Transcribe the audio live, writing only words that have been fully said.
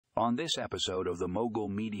On this episode of the Mogul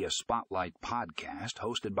Media Spotlight podcast,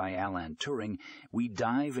 hosted by Alan Turing, we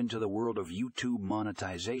dive into the world of YouTube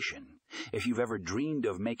monetization. If you've ever dreamed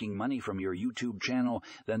of making money from your YouTube channel,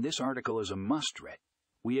 then this article is a must-read.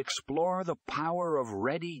 We explore the power of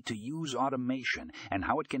ready-to-use automation and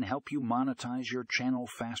how it can help you monetize your channel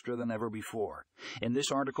faster than ever before. In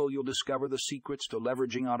this article, you'll discover the secrets to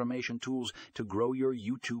leveraging automation tools to grow your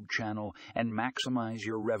YouTube channel and maximize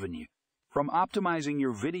your revenue. From optimizing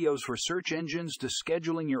your videos for search engines to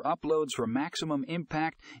scheduling your uploads for maximum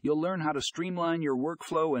impact, you'll learn how to streamline your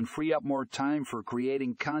workflow and free up more time for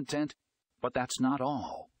creating content. But that's not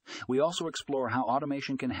all. We also explore how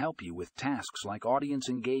automation can help you with tasks like audience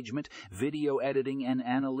engagement, video editing, and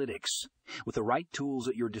analytics. With the right tools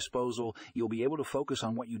at your disposal, you'll be able to focus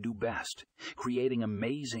on what you do best, creating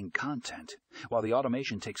amazing content, while the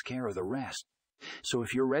automation takes care of the rest. So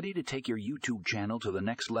if you're ready to take your YouTube channel to the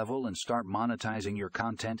next level and start monetizing your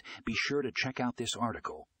content, be sure to check out this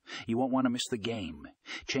article. You won't want to miss the game.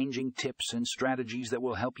 Changing tips and strategies that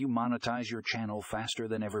will help you monetize your channel faster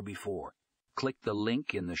than ever before. Click the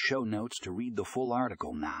link in the show notes to read the full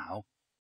article now.